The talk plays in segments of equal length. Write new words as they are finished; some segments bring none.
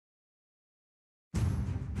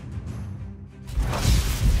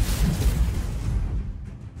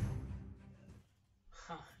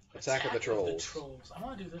Attack of the Trolls. I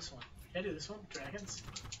want to do this one. Can I do this one? Dragons?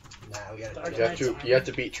 Nah, we gotta Dark do that. You have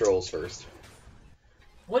to beat Trolls first.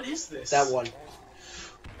 What is this? That one.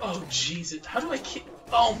 Oh, Jesus. How do I kill...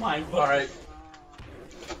 Oh, my God. Alright.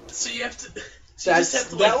 So you have to...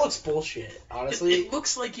 That looks bullshit, honestly. It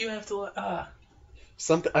looks like you have to...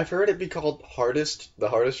 Something I've heard it be called the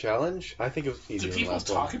hardest challenge. I think it was easier. Do people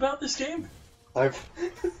talk about this game? Do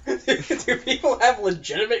people have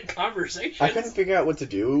legitimate conversations? I couldn't figure out what to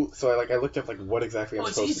do, so I looked up what exactly I'm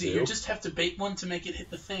supposed to do. It's easy. You just have to bait one to make it hit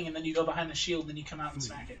the thing, and then you go behind the shield, and you come out and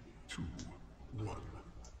smack it. 2, 1.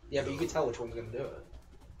 Yeah, but you can tell which one's gonna do it.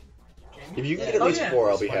 If you can get at least 4,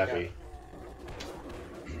 I'll be happy.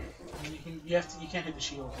 You can't hit the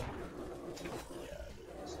shield.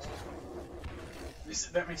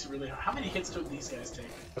 That makes it really hard. How many hits do these guys take?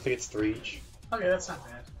 I think it's 3 each. Okay, that's not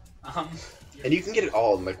bad. And you can get it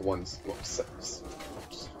all in one.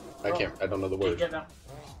 I don't know the word.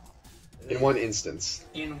 In one instance.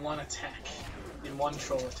 In one attack. In one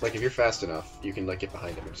troll attack. Like if you're fast enough, you can get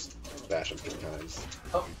behind him and just bash him 3 times.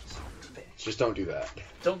 Oh. Just don't do that.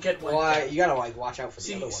 Don't get wiped out. You gotta watch out for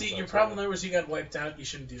the other ones. See, your problem there was you got wiped out. You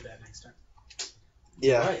shouldn't do that next time.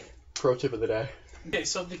 Yeah. Right. Pro tip of the day. Okay,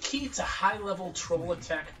 so the key to high-level troll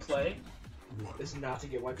attack play is not to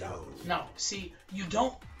get wiped out. No, see, you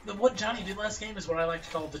don't. What Johnny did last game is what I like to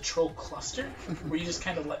call the troll cluster, where you just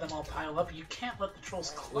kind of let them all pile up. You can't let the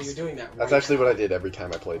trolls cluster. Well, you're doing that. That's actually what I did every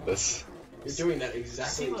time I played this. You're doing that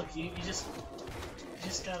exactly. See, look, you just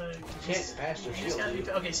gotta. You can't pass your shield.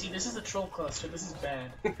 Okay, see, this is a troll cluster. This is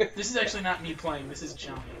bad. This is actually not me playing. This is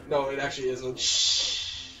Johnny. No, it actually isn't. Shh.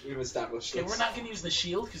 We've established this. Okay, we're not gonna use the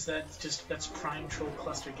shield because that's prime troll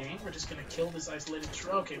cluster game. We're just gonna kill this isolated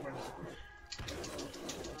troll. Okay, we're not.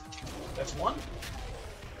 That's one.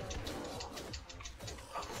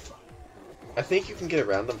 Oh, fuck. I think you can get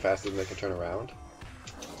around them faster than they can turn around.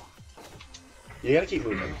 You gotta keep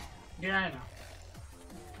moving. Yeah, I know.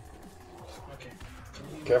 Okay.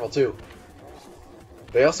 Careful too.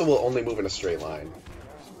 They also will only move in a straight line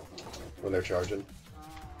when they're charging.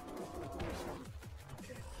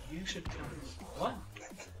 Okay, you should come. What?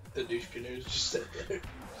 The douche canoes just sit there.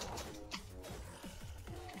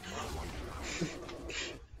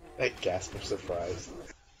 That gasp of surprise.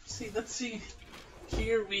 See, let's see.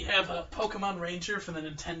 Here we have a Pokemon Ranger for the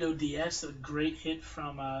Nintendo DS, a great hit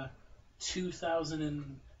from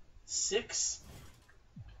 2006.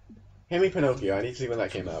 Hand me Pinocchio. I need to see when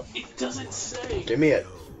that came out. It doesn't say. Give me it.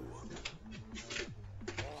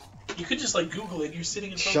 You could just Google it. You're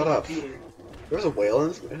sitting in front Shut of up. the computer. There was a whale in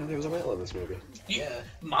this. There was a whale in this movie. Yeah.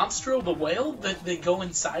 Monstro the whale that they go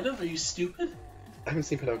inside of? Are you stupid? I haven't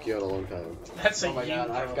seen Pinocchio in a long time. That's oh my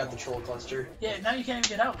god, I've got the troll cluster. Yeah, now you can't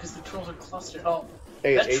even get out because the trolls are clustered. Oh,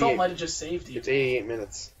 hey, that troll might have just saved you. It's 88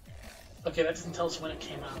 minutes. Okay, that doesn't tell us when it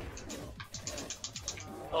came out.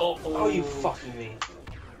 Oh, you fucking me.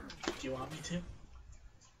 Do you want me to?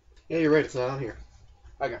 Yeah, you're right. It's not on here.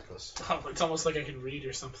 I got this. Oh, it's almost like I can read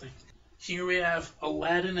or something. Here we have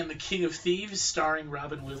Aladdin and the King of Thieves starring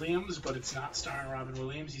Robin Williams, but it's not starring Robin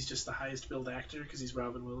Williams. He's just the highest billed actor because he's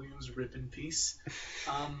Robin Williams. Rip in peace.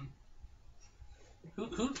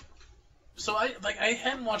 So I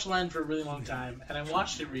hadn't watched Aladdin for a really long time, and I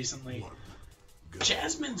watched it recently.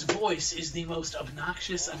 Jasmine's voice is the most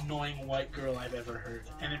obnoxious, annoying white girl I've ever heard,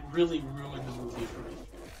 and it really ruined the movie for me.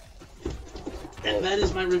 And that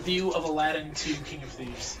is my review of Aladdin 2 King of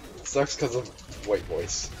Thieves. It sucks because of white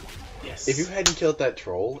voice. Yes. If you hadn't killed that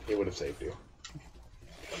troll, it would have saved you.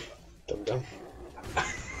 Dum dum.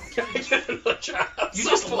 You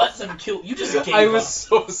just let them kill. You just gave I up. was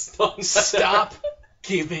so stunned. Stop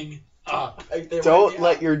giving up. Don't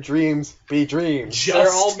let your dreams be dreams. Just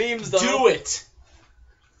They're all memes, though. Do it.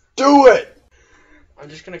 Do it! I'm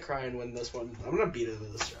just gonna cry and win this one. I'm gonna beat it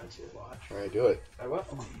in this strategy. Watch. Alright, do it. I will.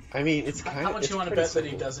 I mean, it's kind of. How much you want to bet that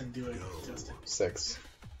he doesn't do it, Justin? 6.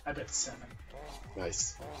 I bet 7.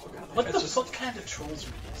 Nice. What the fuck kind of trolls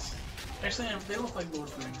are these? Actually, they look like Lord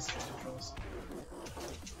of the Rings kind of trolls.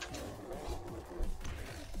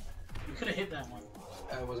 You could have hit that one.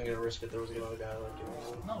 I wasn't gonna risk it. There was another guy like it.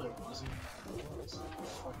 No, there wasn't.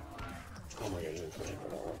 Oh my god, you didn't hit by that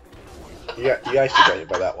one. You guys should get hit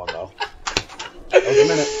by that one, though. That was a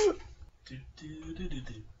minute.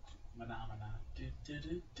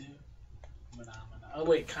 Oh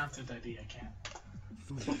wait, content ID, I can't.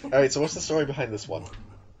 Alright, so what's the story behind this one?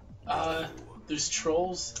 There's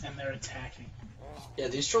trolls and they're attacking. Yeah,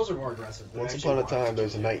 these trolls are more aggressive. Once upon a time, there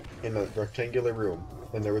was a knight in a rectangular room,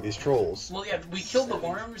 and there were these trolls. Well, yeah, we killed the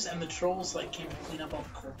worms, and the trolls came to clean up all the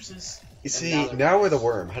corpses. You see, now we're the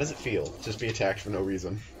worm. How does it feel? Just be attacked for no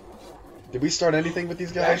reason. Did we start anything with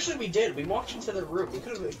these guys? Actually, we did. We walked into the room. We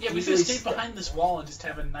could have. Yeah, we could have stayed behind this wall and just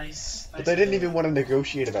have a nice. But they didn't even want to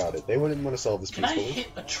negotiate about it. They wouldn't want to solve this Can I peacefully. hit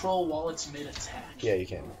a troll while it's mid-attack? Yeah, you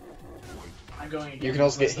can. I'm going again. You can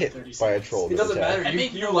also get Less than hit 30 by a seconds. troll. It doesn't mid-attack. matter. I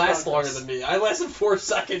make You no last progress. longer than me. I lasted 4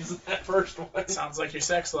 seconds in that first one. Sounds like your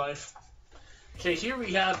sex life. Okay, here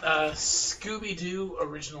we got Scooby-Doo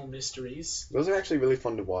Original Mysteries. Those are actually really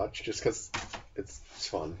fun to watch, just because it's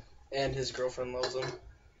fun. And his girlfriend loves him.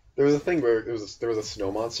 There was a thing where there was a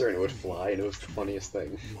snow monster and it would fly, and it was the funniest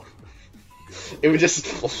thing. It would just.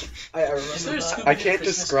 I remember Is there a that. Scooby-Doo I can't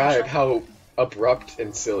Christmas describe special? how abrupt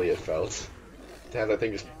and silly it felt to have that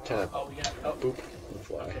thing just kind of Oh, we got. Oh, boop and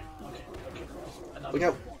fly. okay. Another. Look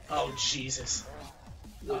out! Oh, Jesus.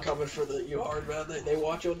 They're coming for you hard, man. They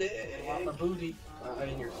watch your dick. They want my booty. I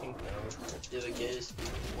mean, your king now. You're the case.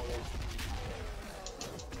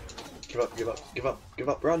 Give up! Give up! Give up! Give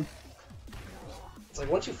up! Run! It's like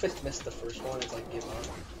once you miss the first one, it's like give up.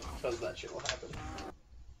 Because that shit will happen.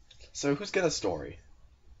 So who's got a story?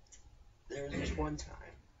 There was this one time.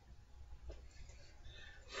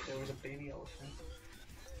 There was a baby elephant.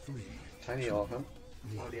 Tiny elephant.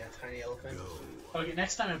 Oh yeah, tiny elephant. Okay,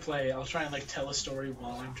 next time I play, I'll try and like tell a story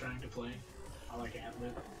while I'm trying to play. I like ad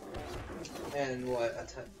lib. And what? A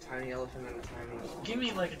tiny elephant and a tiny. Give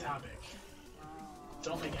me like a topic.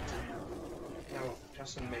 Don't make it tiny. No,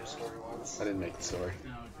 Justin made a story once. I didn't make the story.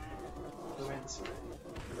 No, okay. Who made the story?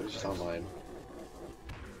 It was just online.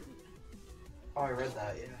 Oh, I read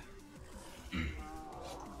that. Yeah.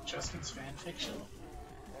 Justin's fanfiction.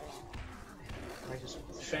 I just.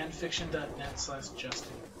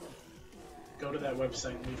 Fanfiction.net/Justin. Go to that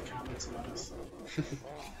website and leave comments about us.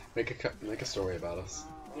 Make a story about us.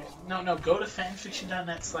 Yeah, no, go to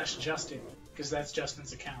fanfiction.net/Justin, because that's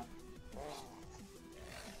Justin's account.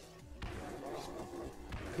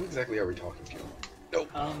 Who exactly are we talking to? Nope.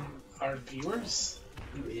 Our viewers?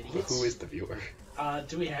 You idiots. Who is the viewer?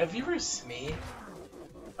 Do we have viewers? Me?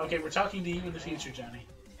 Okay, we're talking to you in the future, Johnny.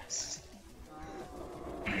 Yes.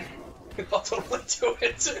 I'll totally do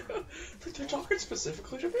it too. Like they're talking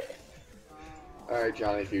specifically to me. Alright,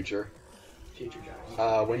 Johnny Future. Future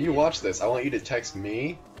Johnny. When you watch this, I want you to text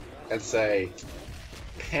me and say,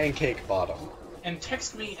 pancake bottom. And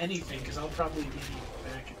text me anything, because I'll probably be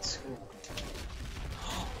back at school.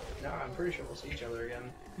 No, I'm pretty sure we'll see each other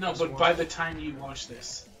again. No, but by the time you watch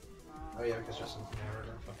this. Oh yeah, because Justin's never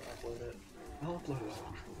gonna fucking upload it. I'll upload it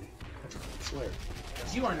eventually. I swear.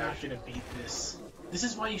 You are not going to beat this. This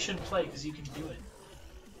is why you shouldn't play, because you can do it.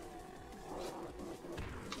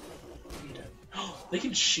 You don't. They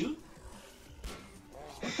can shoot?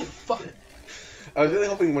 What the fuck? I was really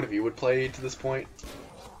hoping one of you would play to this point.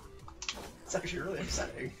 It's actually really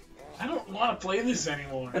upsetting. I don't want to play this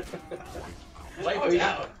anymore. Wiped Oh, yeah.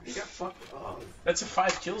 out. You got fucked up. That's a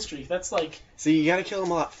 5 kill streak. That's like, See, you gotta kill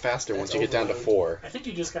him a lot faster once you get down to 4. I think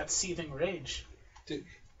you just got seething rage. Dude,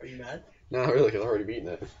 are you mad? No, really, because I've already beaten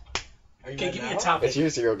it. Are you Okay, mad give me now? a topic. It's your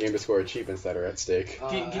 0 game to score achievements that are at stake.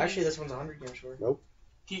 Give me- Actually, this one's 100 game score. Nope.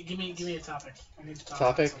 Give me a topic. I need to talk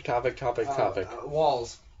about Topic.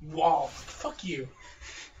 Walls. something. Wall. Fuck you.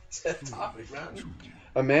 It's a topic, man.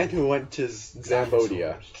 A man who went to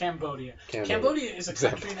Zambodia. Cambodia. Cambodia. Cambodia is a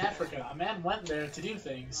country in Africa. A man went there to do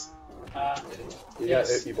things. You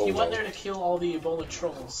Yes. got Ebola. He went there to kill all the Ebola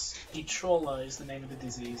trolls. Ebola is the name of the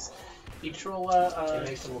disease. Ebola, It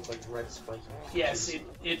makes them look like red spiky. yes,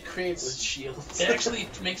 it creates... With shields. It actually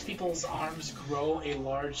makes people's arms grow a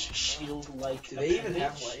large shield-like Do they even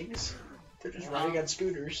have appendage. legs? They're just riding on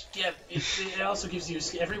scooters. Yeah, it also gives you...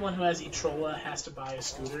 Everyone who has Ebola has to buy a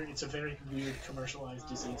scooter. It's a very weird commercialized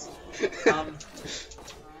disease.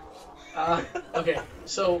 Okay,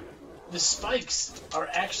 so the spikes are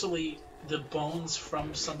actually the bones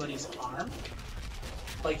from somebody's arm.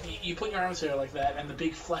 Like, you put your arms there like that, and the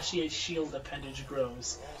big fleshy shield appendage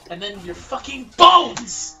grows. And then your fucking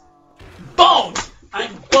bones! Boned!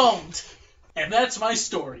 I'm boned! And that's my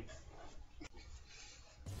story.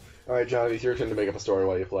 Alright, Johnny, it's your turn to make up a story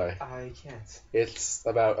while you play. I can't. It's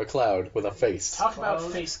about a cloud with a face. Talk about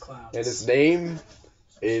face clouds. And his name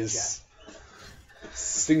is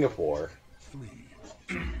Singapore. 3,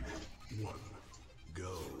 2, 1,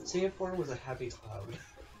 go. Singapore was a happy cloud.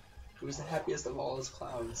 It was the happiest of all his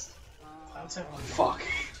clouds. Clouds have one. Fuck.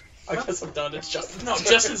 I guess I'm done. It's Justin. No,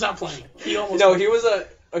 Justin's not playing. He almost. No, he was a.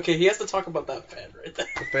 Okay, he has to talk about that fan right there.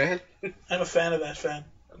 The fan? I'm a fan of that fan.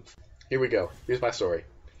 Here we go. Here's my story.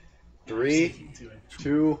 I'm 3, sticking to it.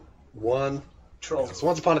 2, 1. Troll. So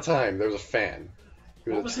once upon a time, there was a fan. He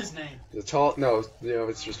What was was his name? a tall. No,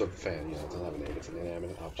 it's just a fan. It doesn't have a name. It's an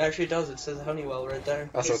inanimate object. Actually, it does. It says Honeywell right there.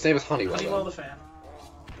 So his name is Honeywell. Honeywell the fan.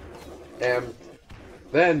 And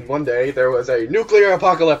Then one day there was a nuclear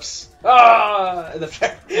apocalypse. Ah! And the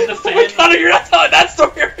fan. And the Oh my fan- god, you're not telling that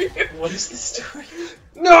story, are you? What is this story?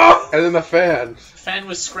 No! And then the fan, Fan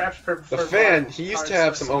was scrapped for The fan, he used to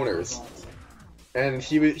have some owners. and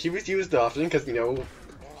he was used often because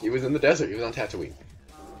he was in the desert. He was on Tatooine.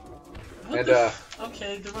 And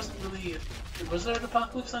Okay, there wasn't really. Was there an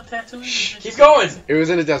apocalypse on Tatooine? Keep going! it was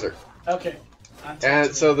in a desert. Okay. On And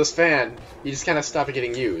Tatooine. so this fan, he just kind of stopped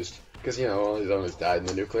getting used because all his owners died in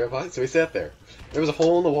the nuclear apocalypse. So he sat there. There was a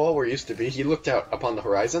hole in the wall where he used to be. He looked out upon the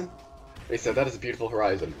horizon. And he said, "That is a beautiful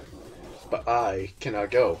horizon, but I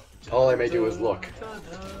cannot go. All I may do is look."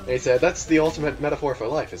 And he said, "That's the ultimate metaphor for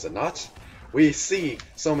life, is it not? We see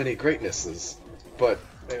so many greatnesses, but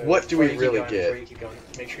what do we really get?" Before you keep going,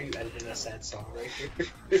 make sure you edit in a sad song right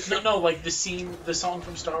here. No, like the song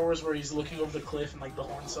from Star Wars where he's looking over the cliff and like the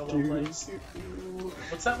horn solo plays.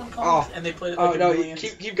 What's that one called? Oh. And they played it Oh like a no, million.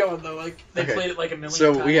 keep going though. Like, They Okay. played it like a million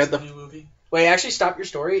So times we had in the the- new movie. wait, actually stop your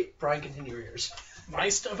story. Brian, continue yours.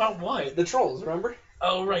 About what? The trolls, remember?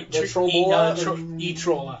 Oh right, The Trollbola and-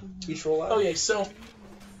 E-Trolla. You troll out. Oh yeah, so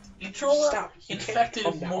E-Trolla Stop. You can't infected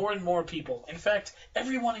calm down. more and more people. In fact,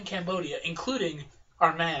 everyone in Cambodia, including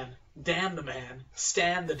our man, Dan the Man,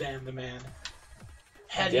 Stan the Dan the Man,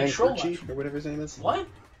 had Dan E-Trolla. Kurchi, or whatever his name is. What?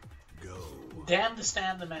 Go. Dan the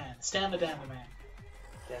Stan the Man. Stan the Dan the Man.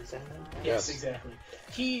 Dan Sandman? Yes, Yes. exactly.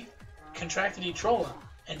 He contracted E-Trolla,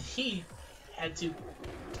 and he had to...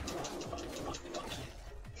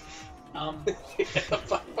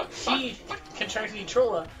 He contracted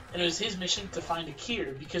E-Trolla, and it was his mission to find a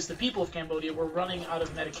cure, because the people of Cambodia were running out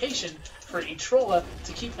of medication for E-Trolla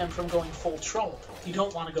to keep them from going full troll. You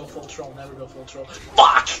don't want to go full troll, never go full troll.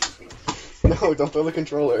 Fuck! No, don't throw the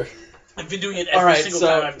controller. I've been doing it every Alright, single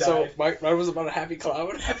time I've so died. mine was about a happy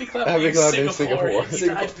cloud. Happy Cloud Happy being Cloud being Singapore. Singapore. He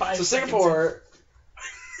died 5 So seconds Singapore...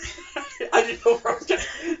 I didn't know where I was going.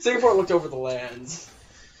 Singapore looked over the lands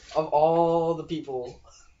of all the people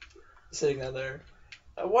sitting down there.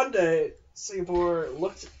 And one day, Singapore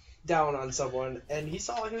looked down on someone, and he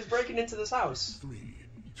saw he was breaking into this house. 3,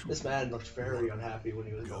 2, This man looked very unhappy when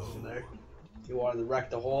he was going in there. He wanted to wreck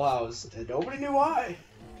the whole house, and nobody knew why.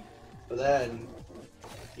 But then,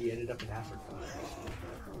 he ended up in Africa,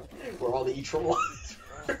 where all the E-Troll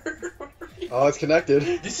Oh, it's connected.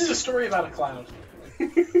 This is a story about a cloud.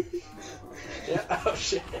 Yeah, oh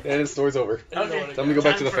shit. And his story's over. I don't know Okay, what to Let me go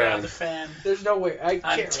back to the time for fan. The fan. There's no way. I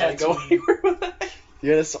can't really go Tatooine. anywhere with that.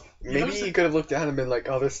 Yeah, maybe notice he that- could have looked down and been like,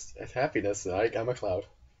 "Oh, this is happiness. I'm a cloud."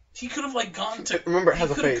 He could have like gone to. Remember, it he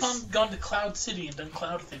has a could have face. gone to Cloud City and done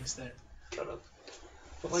cloud things there. Shut up.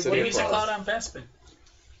 But like, City what Maybe of he's a Clouds. cloud on Bespin.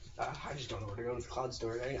 I just don't know where to go with the cloud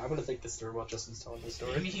story. I'm gonna think this through while Justin's telling this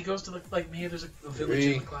Maybe story. he goes to maybe there's a village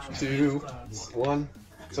in 3, the clouds. 2, Clouds. 1.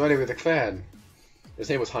 So anyway, the fan. His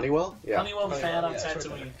name was Honeywell. Yeah. Honeywell the fan on yeah, it's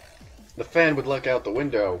right Tatooine. The fan would look out the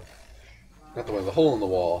window, not the window, the hole in the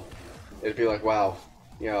wall. It'd be like, "Wow,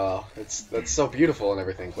 that's so beautiful and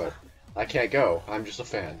everything, but I can't go. I'm just a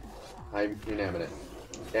fan. I'm inanimate."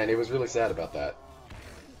 And he was really sad about that.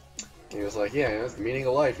 And he was like, "Yeah, it's the meaning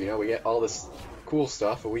of life. We get all this cool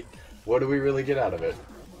stuff, but what do we really get out of it?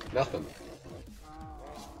 Nothing."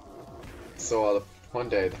 So one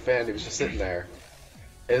day, the fan, he was just sitting there,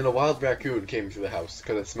 and then a wild raccoon came through the house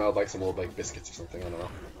because it smelled like some old biscuits or something. I don't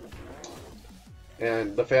know.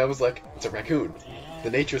 And the fan was like, "It's a raccoon. The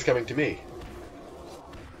nature is coming to me."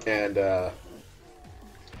 And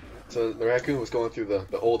so the raccoon was going through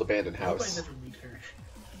the old abandoned I hope I house. never meet her.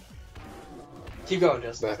 Keep going,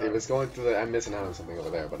 Justin. It was going through I'm missing out on something over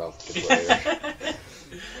there, but I'll get to it later.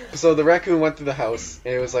 So the raccoon went through the house,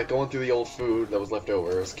 and it was like going through the old food that was left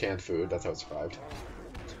over. It was canned food. That's how it survived.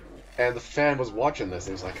 And the fan was watching this,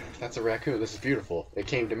 and he was like, "That's a raccoon. This is beautiful. It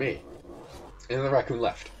came to me." And then the raccoon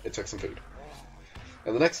left. It took some food.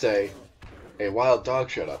 And the next day, a wild dog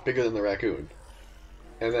showed up, bigger than the raccoon.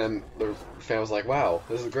 And then the fan was like, "Wow,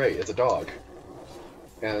 this is great. It's a dog."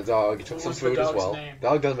 And the dog took What some was the food as dog's well. name?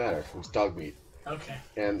 Dog doesn't matter. It was dog meat. Okay,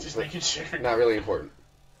 And just but making sure. not really important.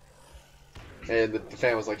 And the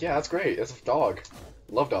fan was like, "Yeah, that's great. It's a dog.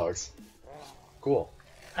 Love dogs. Cool."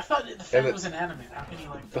 I thought the fan And was inanimate. How can you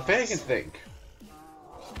like The dogs? fan can think.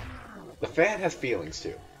 The fan has feelings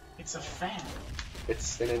too. It's a fan.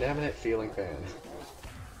 It's an inanimate feeling fan.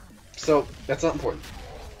 So that's not important.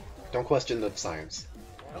 Don't question the science.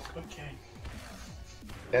 Oh, okay.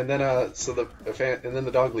 And then so the fan, and then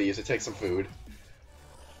the dog leaves to take some food.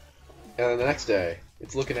 And then the next day,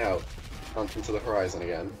 it's looking out into the horizon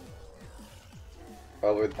again.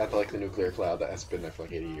 Over at like the nuclear cloud that has been there for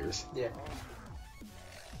like 80 years. Yeah.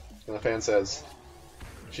 And the fan says,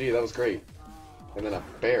 "Gee, that was great." And then a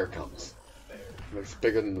bear comes. And it's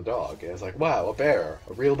bigger than the dog. And it's like, wow, a bear.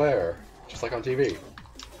 A real bear. Just like on TV.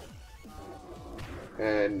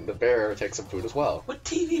 And the bear takes some food as well. What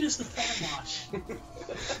TV does the fan watch?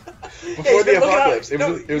 Before the apocalypse. He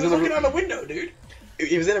was looking out a window, dude.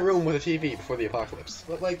 He was in a room with a TV before the apocalypse.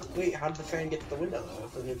 But like, wait, how did the fan get to the window though?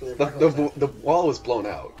 If the nuclear apocalypse happened? The wall was blown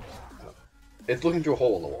out. It's looking through a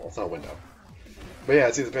hole in the wall. It's not a window. But yeah,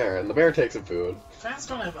 it sees the bear, and the bear takes some food. Fans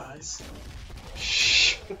don't have eyes.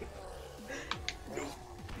 Shh.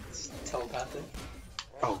 It's telepathic.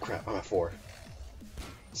 Oh crap! I'm at 4.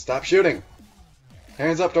 Stop shooting.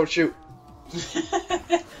 Hands up! Don't shoot. Isn't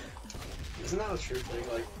that a true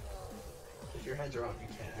thing? Like, if your hands are up, you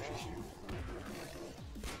can't actually shoot.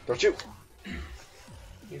 Don't shoot.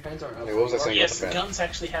 Your hands aren't up. Hey, what was I saying? Yes, about the fan? guns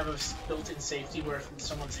actually have a built-in safety where if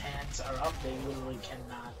someone's hands are up, they literally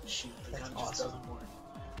cannot shoot. The That's gun just awesome. doesn't work.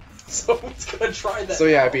 Someone's gonna try that. So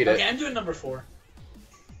yeah, I beat it. Okay, I'm doing number 4.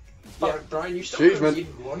 Yeah, Brian, you still Achievement.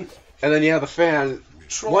 haven't beaten one. And then yeah, the fan.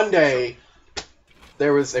 Troll. One day,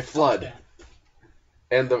 there was a flood, Yeah.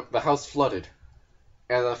 and the house flooded,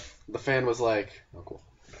 and the fan was like, oh cool.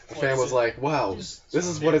 The What fan is was it? like, wow, Just this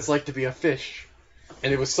is what it's like to be a fish,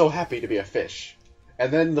 and it was so happy to be a fish.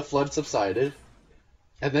 And then the flood subsided,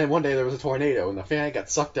 and then one day there was a tornado, and the fan got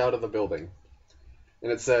sucked out of the building,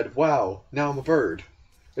 and it said, wow, now I'm a bird.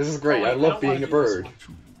 This is great. Oh, wait, I I love don't being wanna a do this bird. one.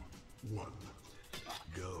 2, 1,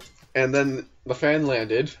 go. And then the fan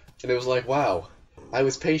landed, and it was like, wow, I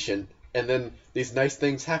was patient, and then these nice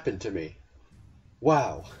things happened to me.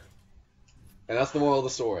 Wow. And that's the moral of the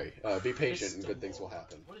story. Be patient, and good things will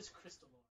happen. What is crystal?